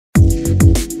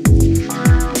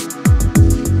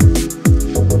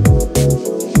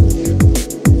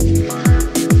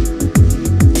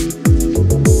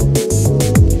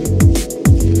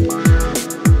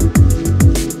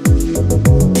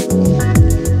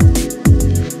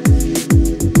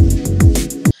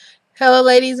Hello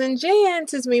ladies and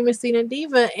gents, it's me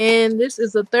MissDeenaDiva, and this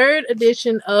is the third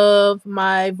edition of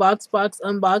my VoxBox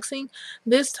unboxing.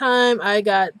 This time I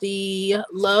got the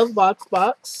Love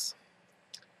VoxBox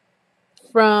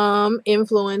from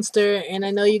Influenster, and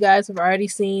I know you guys have already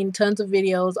seen tons of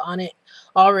videos on it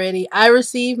already. I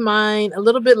received mine a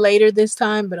little bit later this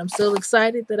time, but I'm still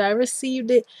excited that I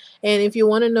received it. And if you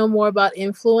want to know more about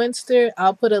Influenster,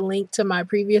 I'll put a link to my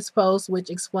previous post which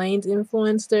explains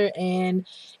Influenster, and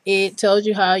it tells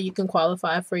you how you can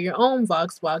qualify for your own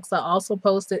VoxBox. I also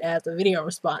posted as a video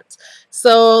response.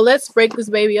 So let's break this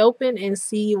baby open and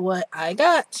see what I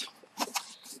got.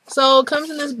 So it comes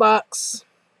in this box.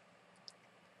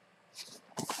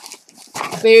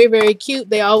 Very, very cute.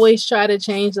 They always try to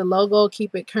change the logo,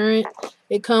 keep it current.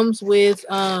 It comes with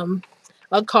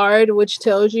a card which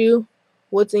tells you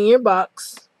what's in your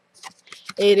box.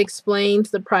 It explains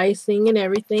the pricing and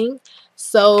everything.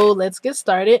 So let's get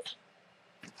started.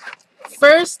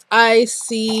 First, I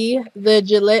see the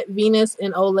Gillette Venus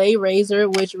and Olay razor,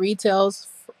 which retails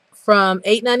from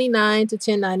 $8.99 to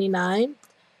 $10.99.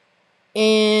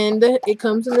 And it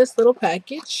comes in this little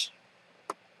package.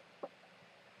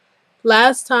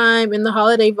 Last time in the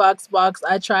holiday VoxBox,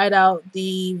 I tried out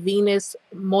the Venus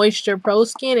Moisture Pro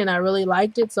Skin, and I really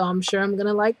liked it, so I'm sure I'm going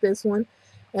to like this one.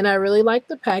 And I really like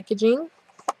the packaging.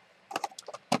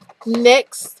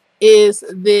 Next is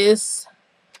this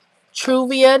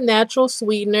Truvia Natural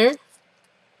Sweetener,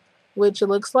 which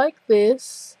looks like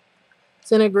this.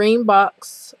 It's in a green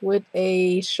box with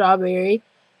a strawberry.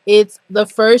 It's the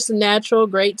first natural,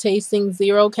 great tasting,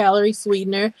 0-calorie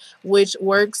sweetener, which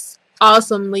works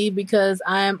awesomely because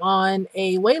I am on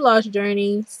a weight loss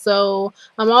journey, so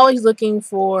I'm always looking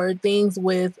for things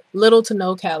with little to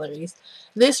no calories.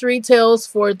 This retails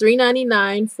for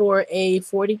 $3.99 for a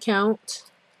 40 count,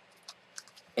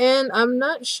 and I'm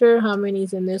not sure how many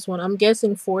is in this one. I'm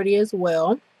guessing 40 as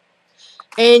well.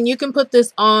 And you can put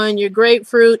this on your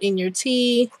grapefruit in your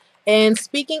tea. And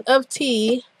speaking of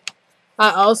tea,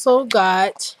 I also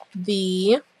got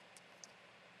the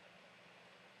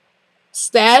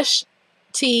Stash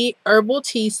Tea Herbal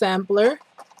Tea Sampler.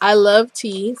 I love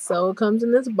tea, so it comes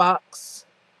in this box.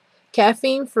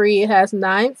 Caffeine free. It has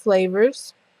 9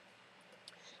 flavors.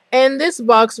 And this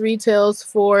box retails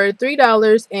for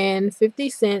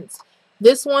 $3.50.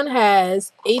 This one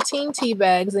has 18 tea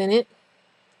bags in it.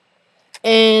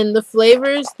 And the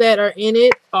flavors that are in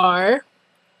it are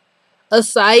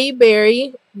acai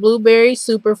berry, blueberry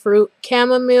superfruit,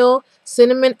 chamomile,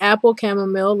 cinnamon apple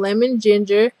chamomile, lemon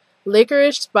ginger,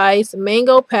 licorice spice,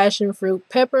 mango passion fruit,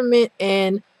 peppermint,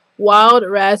 and wild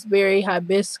raspberry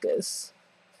hibiscus.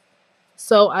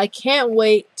 So I can't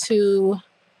wait to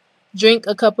drink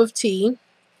a cup of tea.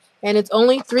 And it's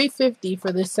only $3.50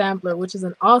 for this sampler, which is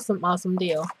an awesome, awesome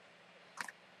deal.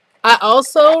 I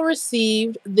also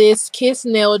received this Kiss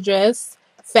nail dress,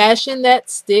 Fashion That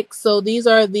Sticks. So these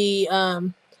are the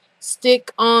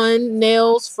stick-on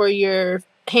nails for your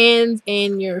hands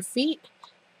and your feet.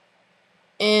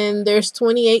 And there's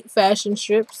 28 fashion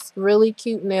strips. Really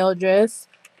cute nail dress.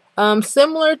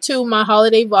 Similar to my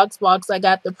holiday VoxBox, I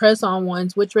got the press-on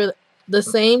ones, which were the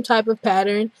same type of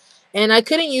pattern. And I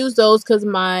couldn't use those because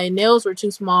my nails were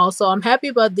too small. So I'm happy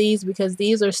about these because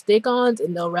these are stick-ons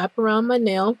and they'll wrap around my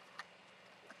nail.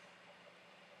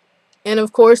 And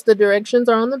of course, the directions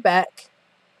are on the back.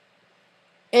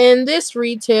 And this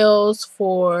retails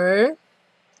for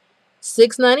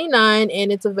 $6.99,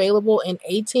 and it's available in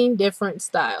 18 different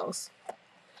styles.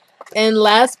 And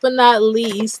last but not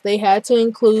least, they had to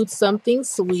include something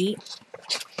sweet.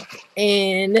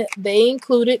 And they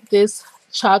included this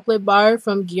chocolate bar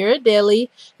from Ghirardelli.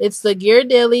 It's the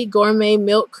Ghirardelli Gourmet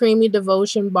Milk Creamy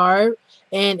Devotion Bar.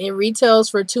 And it retails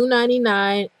for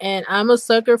 $2.99. And I'm a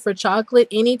sucker for chocolate.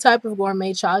 Any type of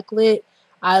gourmet chocolate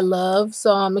I love.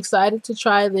 So I'm excited to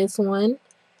try this one.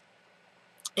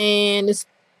 And it's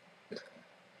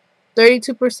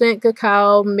 32%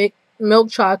 cacao milk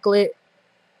chocolate.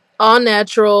 All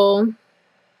natural.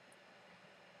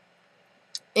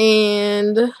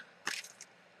 And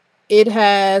it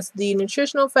has the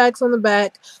nutritional facts on the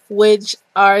back, which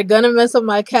are going to mess up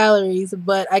my calories,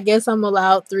 but I guess I'm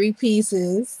allowed 3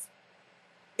 pieces.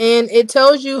 And it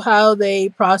tells you how they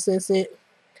process it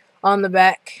on the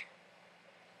back,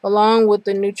 along with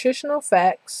the nutritional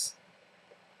facts.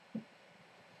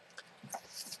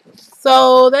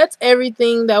 So that's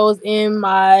everything that was in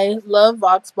my Love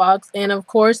VoxBox. And of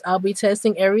course, I'll be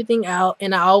testing everything out.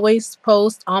 And I always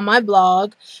post on my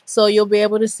blog. So you'll be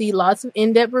able to see lots of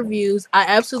in-depth reviews. I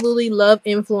absolutely love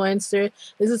Influenster.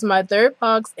 This is my third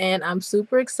box and I'm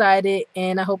super excited.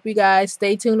 And I hope you guys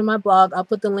stay tuned to my blog. I'll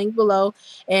put the link below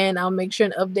and I'll make sure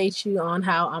and update you on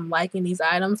how I'm liking these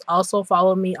items. Also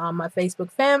follow me on my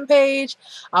Facebook fan page.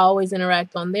 I always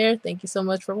interact on there. Thank you so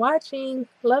much for watching.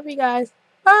 Love you guys.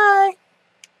 Bye.